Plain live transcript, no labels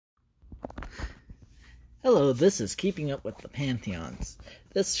Hello, this is Keeping Up with the Pantheons.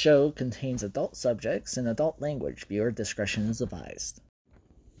 This show contains adult subjects and adult language. Viewer discretion is advised.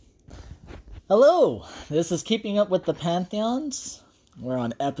 Hello, this is Keeping Up with the Pantheons. We're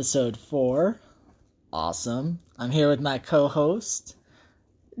on episode 4. Awesome. I'm here with my co-host,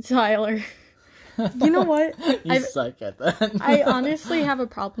 Tyler. You know what? You suck at that. I honestly have a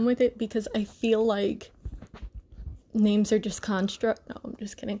problem with it because I feel like names are just construct. No, I'm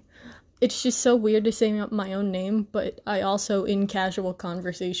just kidding. It's just so weird to say my own name, but I also, in casual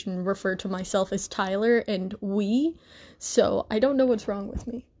conversation, refer to myself as Tyler and we, so I don't know what's wrong with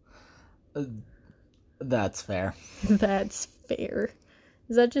me. That's fair. That's fair.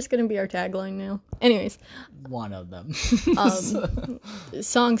 Is that just going to be our tagline now? Anyways. One of them.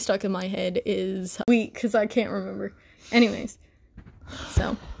 Song stuck in my head is Weak, because I can't remember. Anyways.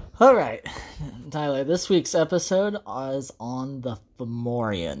 So. Alright. Tyler, this week's episode is on the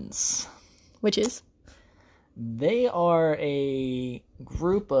Fomorians. Which is? They are a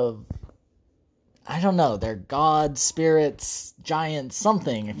group of, I don't know, they're gods, spirits, giants,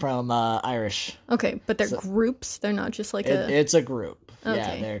 something from Irish. Okay, but they're groups? They're not just like It's a group. Okay.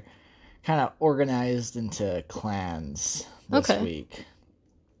 Yeah, they're kind of organized into clans this week.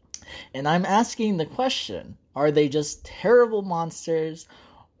 And I'm asking the question, are they just terrible monsters,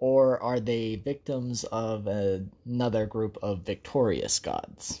 or are they victims of another group of victorious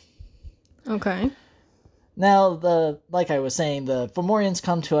gods? Okay. Now, like I was saying, the Fomorians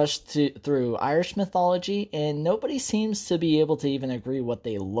come to us through Irish mythology, and nobody seems to be able to even agree what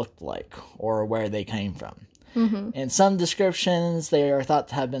they looked like or where they came from. Mm-hmm. In some descriptions, they are thought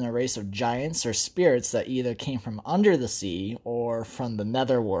to have been a race of giants or spirits that either came from under the sea or from the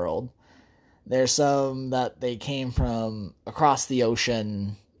netherworld. There's some that they came from across the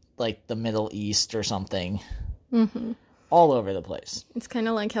ocean, like the Middle East or something. Mm-hmm. All over the place. It's kind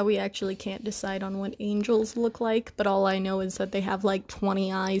of like how we actually can't decide on what angels look like, but all I know is that they have like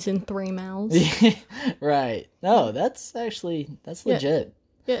 20 eyes and 3 mouths. Right. No, that's legit.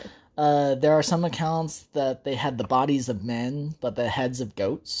 Yeah. There are some accounts that they had the bodies of men, but the heads of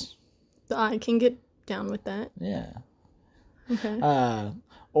goats. I can get down with that. Yeah. Okay.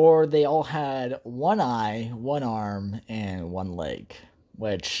 Or they all had 1 eye, 1 arm, and 1 leg,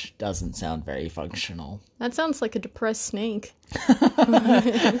 which doesn't sound very functional. That sounds like a depressed snake.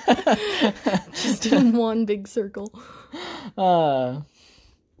 Just in one big circle. Of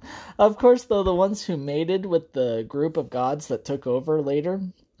course, though, the ones who mated with the group of gods that took over later,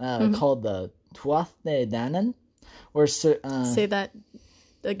 called the Tuath de Danann, were... Say that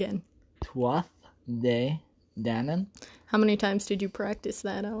again. Tuath de Danann. How many times did you practice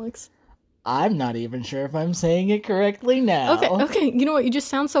that, Alex? I'm not even sure if I'm saying it correctly now. Okay. You know what? You just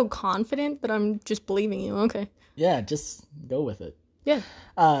sound so confident that I'm just believing you. Okay. Yeah, just go with it. Yeah.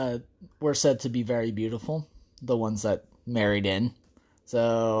 Were said to be very beautiful. The ones that married in.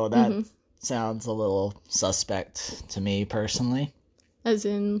 So that sounds a little suspect to me, personally. As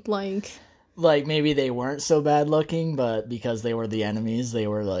in, like... Like, maybe they weren't so bad looking, but because they were the enemies, they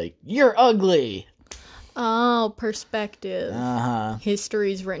were like, you're ugly! Oh, perspective. Uh-huh.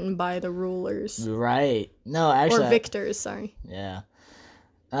 History's written by the rulers. Right. No, actually... Or victors, sorry. Yeah.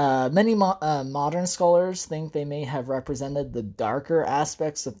 Many modern scholars think they may have represented the darker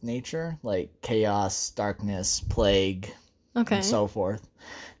aspects of nature, like chaos, darkness, plague, and so forth.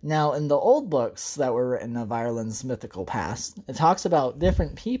 Now, in the old books that were written of Ireland's mythical past, it talks about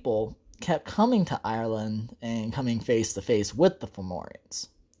different people kept coming to Ireland and coming face to face with the Fomorians.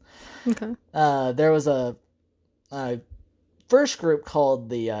 Okay. There was a first group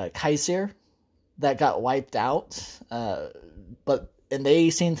called the Kaiser that got wiped out, and they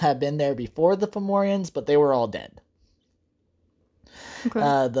seem to have been there before the Fomorians, but they were all dead. Okay.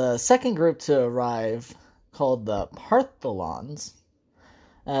 The second group to arrive, called the Partholons,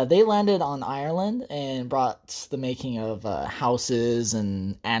 they landed on Ireland and brought the making of houses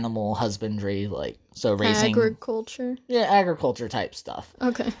and animal husbandry, raising... Agriculture? Yeah, agriculture type stuff.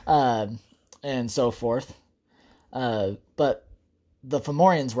 Okay. And so forth. But the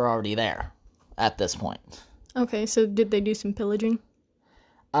Fomorians were already there at this point. Okay, so did they do some pillaging?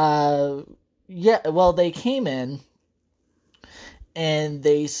 Yeah, well, they came in and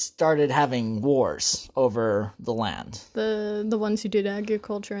they started having wars over the land. The ones who did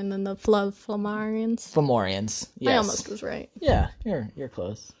agriculture and then the Fomorians? Fomorians, yes. I almost was right. Yeah, you're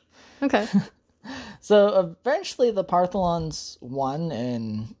close. Okay. So eventually the Partholons won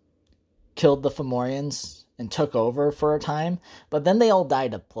and killed the Fomorians and took over for a time, but then they all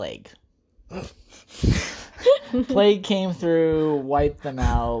died of plague. Plague came through, wiped them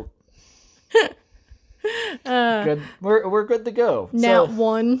out. Good. We're good to go. Now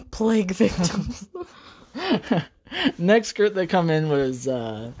 1 plague victims. Next group that come in was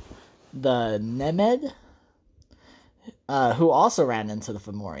the Nemed, who also ran into the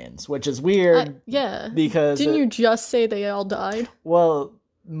Fomorians, which is weird. Yeah. Because didn't you just say they all died? Well,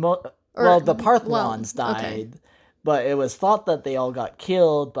 the Parthenons died. Okay. But it was thought that they all got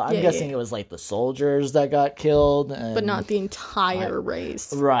killed, but I'm guessing it was like the soldiers that got killed. But not the entire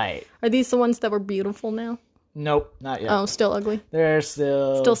race. Right. Are these the ones that were beautiful now? Nope, not yet. Oh, still ugly? They're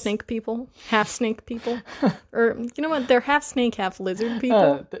still snake people? Half snake people? Or, you know what, they're half snake, half lizard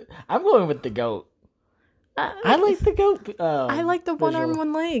people? I'm going with the goat. I like the goat. I like the one arm,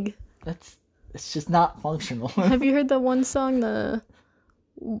 one leg. It's just not functional. Have you heard the one song, the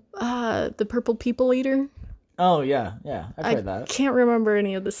Purple People Eater? Oh, yeah, I've heard that. I can't remember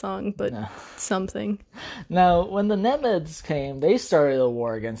any of the song, but something. Now, when the Nemeds came, they started a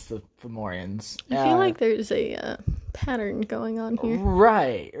war against the Fomorians. I feel like there's a pattern going on here.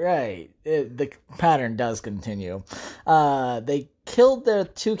 Right. The pattern does continue. They killed their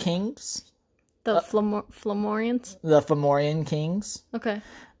 2 kings. The Fomorians? The Fomorian kings. Okay.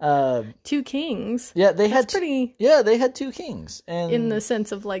 2 kings? Yeah, they had pretty... Yeah, they had 2 kings. And in the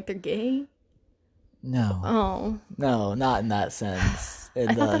sense of, like, they're gay? No. Oh. No, not in that sense.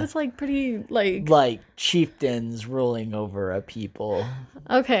 I thought that was, like, pretty, like... Like, chieftains ruling over a people.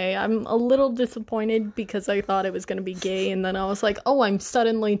 Okay, I'm a little disappointed because I thought it was going to be gay, and then I was like, oh, I'm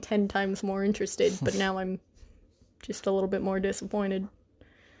suddenly 10 times more interested, but now I'm just a little bit more disappointed.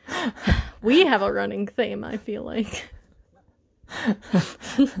 We have a running theme, I feel like.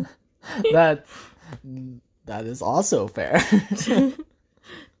 That is also fair.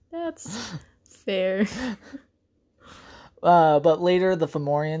 That's fair. But later the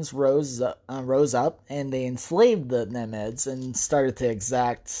Fomorians rose up and they enslaved the Nemeds and started to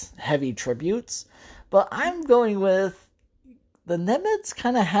exact heavy tributes. But I'm going with the Nemeds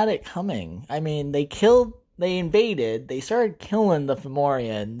kind of had it coming. I mean, they invaded, they started killing the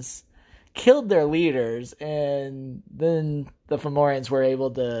Fomorians, killed their leaders, and then the Fomorians were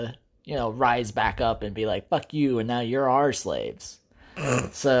able to, rise back up and be like, fuck you, and now you're our slaves.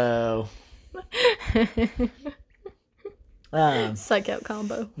 So... Psych out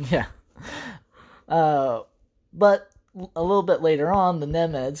combo. Yeah. But a little bit later on, the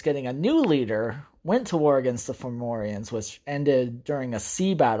Nemeds, getting a new leader, went to war against the Fomorians, which ended during a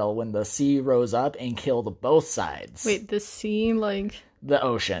sea battle when the sea rose up and killed both sides. Wait, the sea, like... The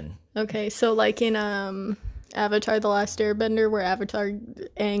ocean. Okay, so like in Avatar The Last Airbender, where Avatar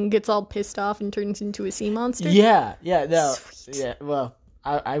Aang gets all pissed off and turns into a sea monster? Yeah, no. Sweet. Yeah, well,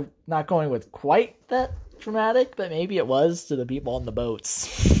 I'm not going with quite that dramatic, but maybe it was to the people on the boats.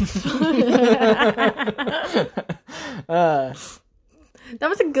 That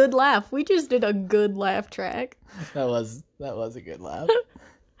was a good laugh. We just did a good laugh track. That was a good laugh.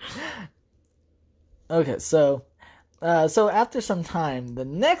 Okay, so after some time, the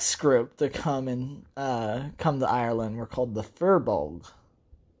next group to come to Ireland were called the Firbolg.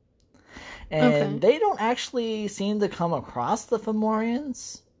 And they don't actually seem to come across the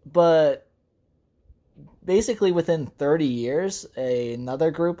Fomorians, but basically within 30 years,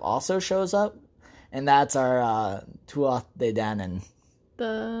 another group also shows up, and that's our Tuath de Danann.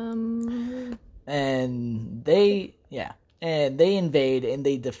 And they invade and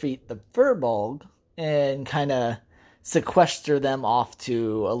they defeat the Firbolg and kind of sequester them off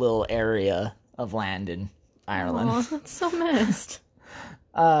to a little area of land in Ireland. Oh, that's so messed.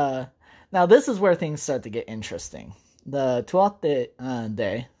 Now this is where things start to get interesting. The Tuath de,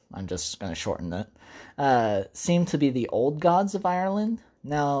 I'm just going to shorten it, seem to be the old gods of Ireland.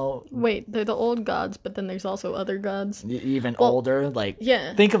 Now, wait, they're the old gods, but then there's also other gods, even older. Like,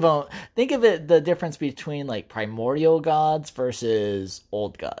 yeah, think of it, the difference between like primordial gods versus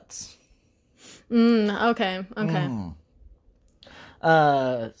old gods. Okay.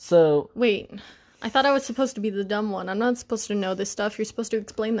 So wait, I thought I was supposed to be the dumb one. I'm not supposed to know this stuff. You're supposed to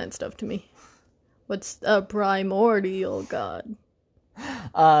explain that stuff to me. What's a primordial god?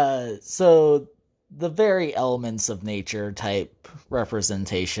 So the very elements of nature type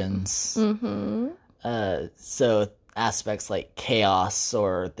representations. Mm-hmm. So aspects like chaos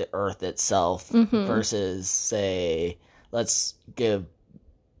or the earth itself versus, say, let's give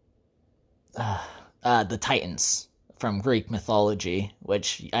the Titans from Greek mythology,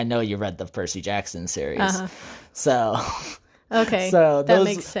 which I know you read the Percy Jackson series. So okay, so that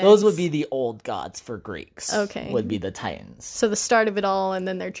makes sense. Those would be the old gods for Greeks. Okay, would be the Titans. So the start of it all, and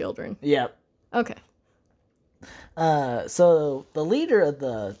then their children. Yep. Okay. So the leader of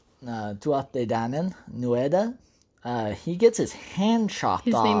the Tuath de Danann, Nueda, he gets his hand chopped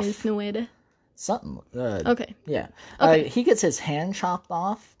off. His name is Nueda. Something. Okay. Yeah. Okay. He gets his hand chopped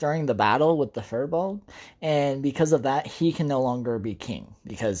off during the battle with the Firbolg, and because of that, he can no longer be king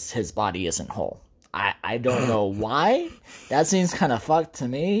because his body isn't whole. I don't know why. That seems kind of fucked to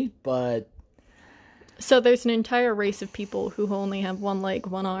me, but... So there's an entire race of people who only have one leg,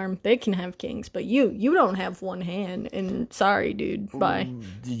 one arm. They can have kings, but you don't have one hand, and sorry, dude, bye.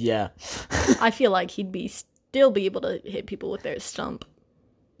 Yeah. I feel like he'd still be able to hit people with their stump.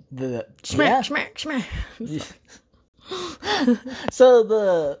 Smack. So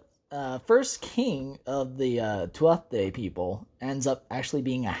the first king of the Tuatha people ends up actually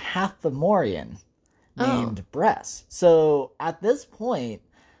being a half Fomorian named Bress. So at this point,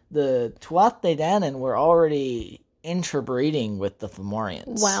 the Tuatha Danann were already interbreeding with the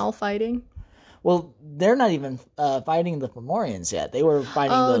Fomorians. While fighting? Well, they're not even fighting the Fomorians yet. They were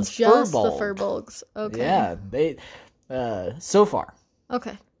fighting the just Firbolg. the Firbolgs. Okay. Yeah, they so far.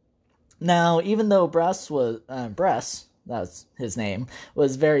 Okay. Now, even though Bress, that's his name,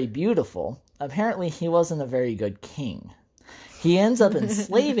 was very beautiful, apparently he wasn't a very good king. He ends up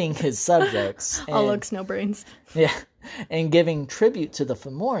enslaving his subjects. All looks, no brains. Yeah, and giving tribute to the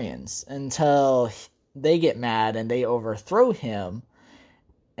Fomorians until they get mad and they overthrow him,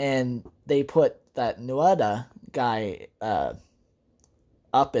 and they put that Nuada guy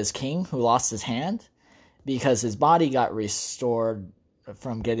up as king who lost his hand because his body got restored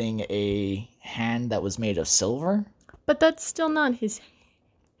from getting a hand that was made of silver. But that's still not his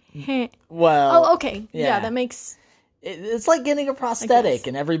hand. Well... Oh, okay. Yeah, that makes... It's like getting a prosthetic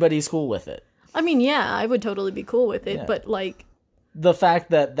and everybody's cool with it. I mean, yeah, I would totally be cool with it, but like... The fact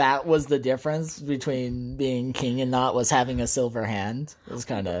that was the difference between being king and not was having a silver hand was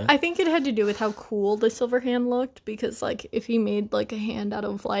kind of... I think it had to do with how cool the silver hand looked, because like if he made like a hand out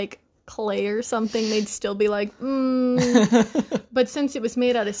of like clay or something, they'd still be like, But since it was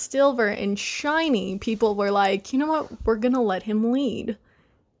made out of silver and shiny, people were like, you know what? We're gonna let him lead.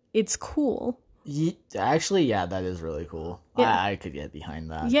 It's cool. Actually, yeah, that is really cool. Yeah. I could get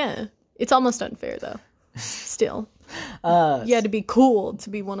behind that. Yeah. It's almost unfair, though. Still. You had to be cool to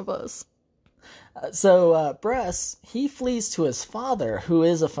be one of us. So Bress, he flees to his father, who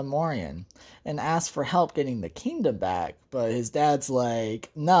is a Fomorian, and asks for help getting the kingdom back. But his dad's like,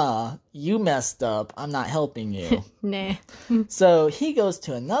 nah, you messed up. I'm not helping you. Nah. So he goes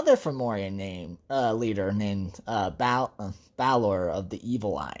to another Fomorian leader named Balor of the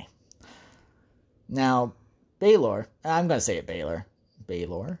Evil Eye. Now, Balor, I'm going to say it Balor.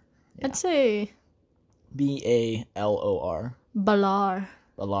 Balor? Yeah. I'd say... Balor. Balar.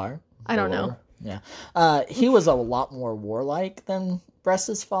 Balar? I don't know. Yeah. He was a lot more warlike than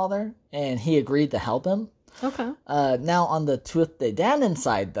Bress's father, and he agreed to help him. Okay. Now, on the Tuatha Danann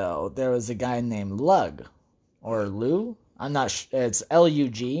side, though, there was a guy named Lug. Or Lu? I'm not sure. It's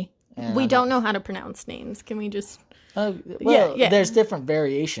L-U-G. We don't know how to pronounce names. Can we just... yeah. There's different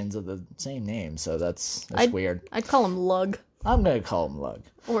variations of the same name, so that's weird. I'd call him Lug. I'm going to call him Lug.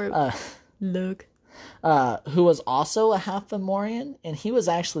 Or Lug. Who was also a half Fomorian, and he was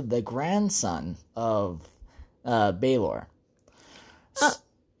actually the grandson of Balor.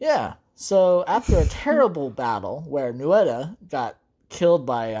 Yeah. So after a terrible battle where Nuada got killed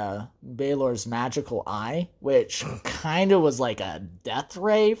by Balor's magical eye, which kind of was like a death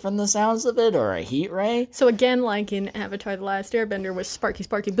ray from the sounds of it, or a heat ray. So again, like in Avatar The Last Airbender with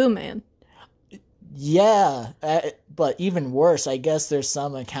Sparky Boom Man. Yeah, but even worse, I guess there's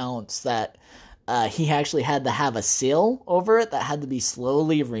some accounts that he actually had to have a seal over it that had to be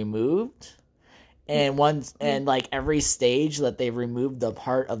slowly removed. And like every stage that they removed the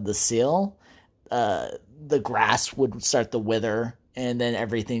part of the seal, the grass would start to wither, and then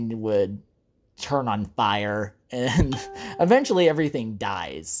everything would turn on fire, and eventually everything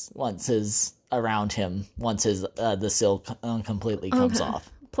dies once the seal completely comes off.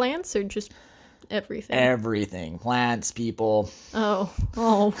 Plants or just everything? Everything. Plants, people. Oh.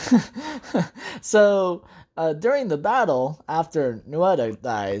 So, during the battle, after Nuada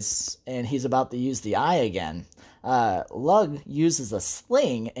dies, and he's about to use the eye again, Lug uses a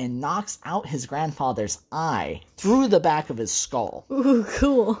sling and knocks out his grandfather's eye through the back of his skull. Ooh,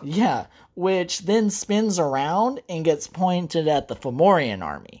 cool. Yeah, which then spins around and gets pointed at the Fomorian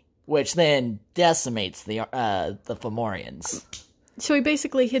army, which then decimates the Fomorians. So he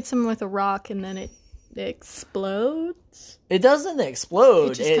basically hits him with a rock and then it explodes? It doesn't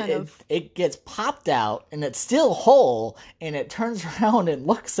explode. It gets popped out and it's still whole, and it turns around and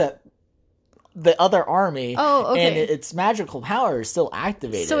looks at the other army. Oh, okay. And its magical power is still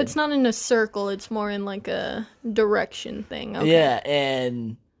activated. So it's not in a circle, it's more in like a direction thing. Okay. Yeah,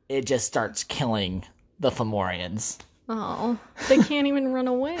 and it just starts killing the Fomorians. Oh, they can't even run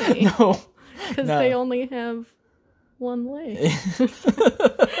away. No. Because they only have one leg.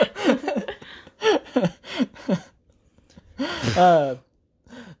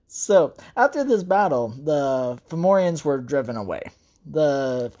 So, after this battle, the Fomorians were driven away.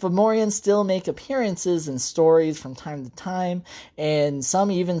 The Fomorians still make appearances in stories from time to time, and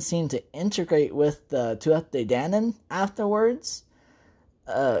some even seem to integrate with the Tuatha De Danann afterwards.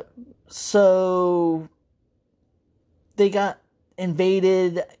 So they got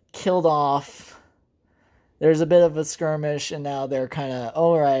invaded, killed off. There's a bit of a skirmish, and now they're kind of,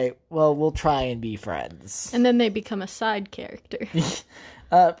 all right, well, we'll try and be friends. And then they become a side character.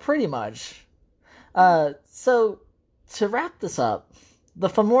 Pretty much. So, to wrap this up, the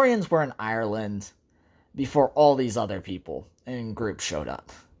Fomorians were in Ireland before all these other people and groups showed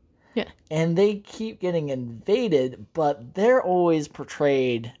up. Yeah. And they keep getting invaded, but they're always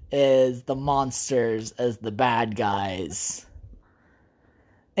portrayed as the monsters, as the bad guys.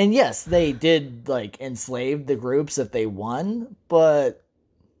 And yes, they did, enslave the groups if they won, but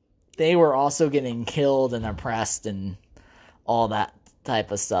they were also getting killed and oppressed and all that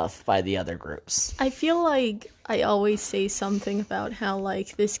type of stuff by the other groups. I feel like I always say something about how,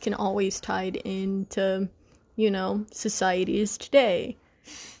 this can always tied into, societies today.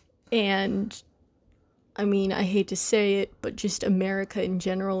 And, I mean, I hate to say it, but just America in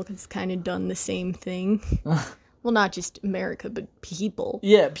general has kind of done the same thing. Well, not just America, but people.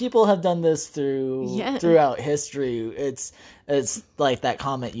 Yeah, people have done this throughout history. It's like that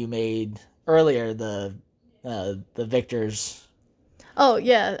comment you made earlier, the victors. Oh,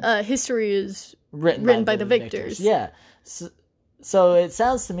 yeah, history is written by the victors. Yeah. So it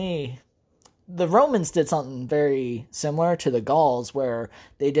sounds to me, the Romans did something very similar to the Gauls, where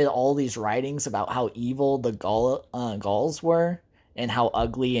they did all these writings about how evil the Gauls were and how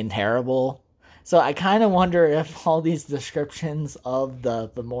ugly and terrible. So I kind of wonder if all these descriptions of the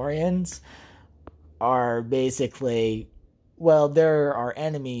Fomorians are basically, well, they're our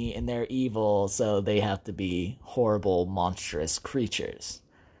enemy and they're evil, so they have to be horrible, monstrous creatures.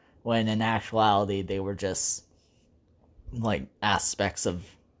 When in actuality, they were just dark aspects of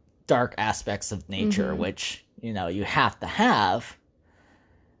nature, which, you have to have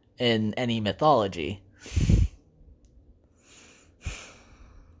in any mythology.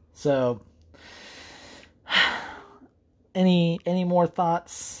 So, any more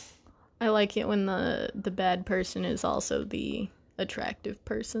thoughts? I like it when the bad person is also the attractive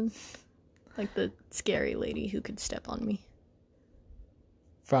person. Like the scary lady who could step on me.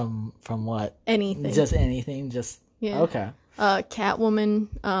 From what? Anything. Just anything? Yeah. Okay.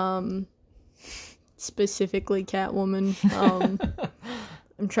 Catwoman. Specifically Catwoman.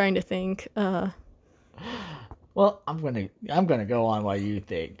 I'm trying to think. Well, I'm gonna go on while you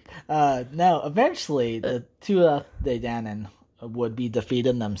think. Now, eventually, the Tuatha De Danann would be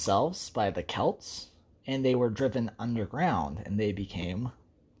defeated themselves by the Celts, and they were driven underground, and they became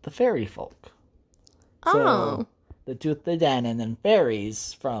the fairy folk. So, the Tuatha De Danann and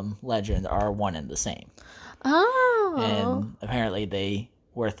fairies from legend are one and the same. Oh. And apparently they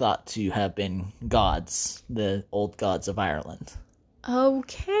were thought to have been gods, the old gods of Ireland.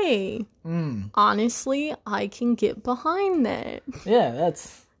 Okay. Honestly, I can get behind that. Yeah,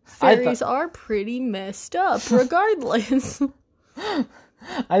 that's... Fairies are pretty messed up, regardless.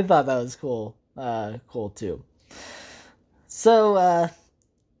 I thought that was cool. Cool, too. So,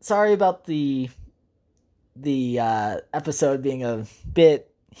 sorry about the episode being a bit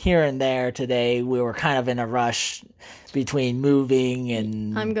here and there today. We were kind of in a rush between moving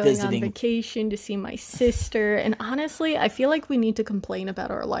and I'm going on vacation to see my sister, and honestly, I feel like we need to complain about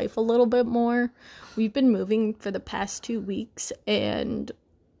our life a little bit more. We've been moving for the past 2 weeks, and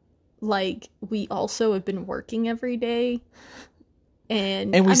we also have been working every day.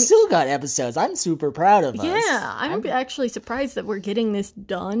 And we still got episodes. I'm super proud of us. Yeah, I'm actually surprised that we're getting this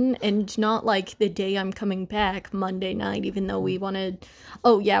done, and not the day I'm coming back, Monday night, even though we wanted...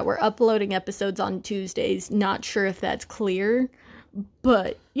 Oh, yeah, we're uploading episodes on Tuesdays. Not sure if that's clear,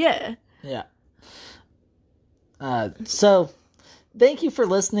 but yeah. Yeah. So, thank you for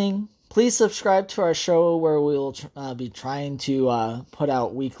listening. Please subscribe to our show, where we'll be trying to put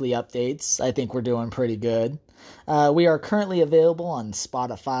out weekly updates. I think we're doing pretty good. We are currently available on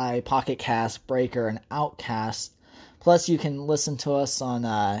Spotify, Pocket Cast, Breaker, and Outcast. Plus, you can listen to us on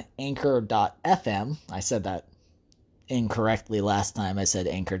Anchor.fm. I said that incorrectly last time. I said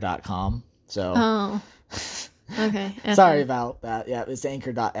Anchor.com. So, oh, okay. Sorry about that. Yeah, it's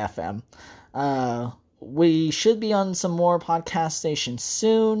Anchor.fm. We should be on some more podcast stations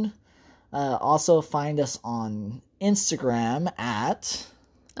soon. Also, find us on Instagram at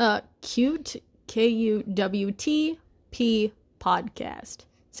cute KUWTP podcast.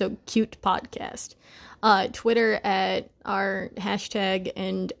 So cute podcast. Twitter at our hashtag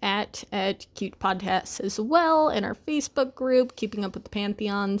and at cute podcasts as well, and our Facebook group, Keeping Up with the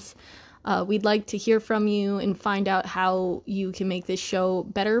Pantheons. We'd like to hear from you and find out how you can make this show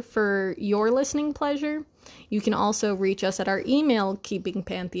better for your listening pleasure. You can also reach us at our email,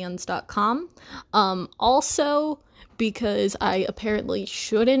 keepingpantheons.com. Also, because I apparently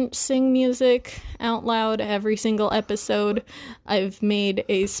shouldn't sing music out loud every single episode, I've made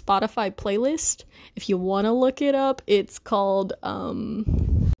a Spotify playlist. If you want to look it up, it's called,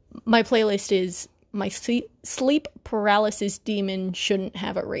 my playlist is My Sleep Paralysis Demon Shouldn't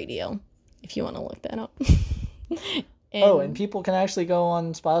Have a Radio, if you want to look that up. And people can actually go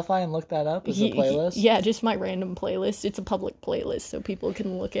on Spotify and look that up as a playlist? Yeah, just my random playlist. It's a public playlist, so people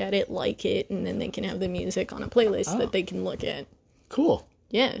can look at it, like it, and then they can have the music on a playlist that they can look at. Cool.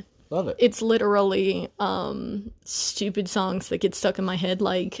 Yeah. Love it. It's literally stupid songs that get stuck in my head,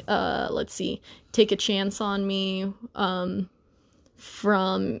 like, let's see, Take a Chance on Me,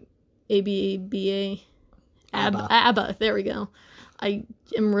 from ABBA, there we go. I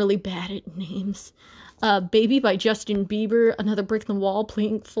am really bad at names. Baby by Justin Bieber, Another Brick in the Wall,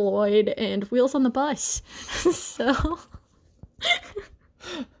 Pink Floyd, and Wheels on the Bus. So...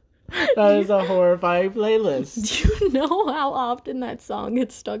 That is a horrifying playlist. Do you know how often that song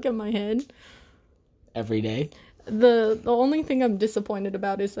gets stuck in my head? Every day. The only thing I'm disappointed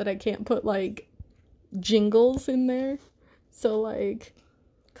about is that I can't put, like, jingles in there. So, like,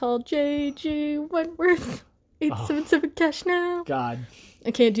 call J.G. Wentworth, 877 cash now. God.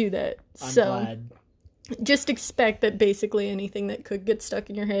 I can't do that. I'm glad. Just expect that basically anything that could get stuck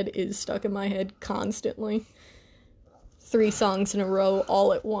in your head is stuck in my head constantly. 3 songs in a row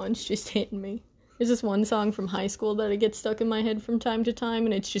all at once just hitting me. There's this one song from high school that I get stuck in my head from time to time,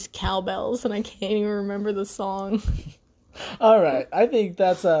 and it's just cowbells, and I can't even remember the song. All right, I think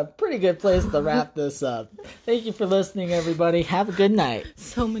that's a pretty good place to wrap this up. Thank you for listening, everybody. Have a good night.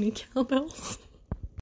 So many cowbells.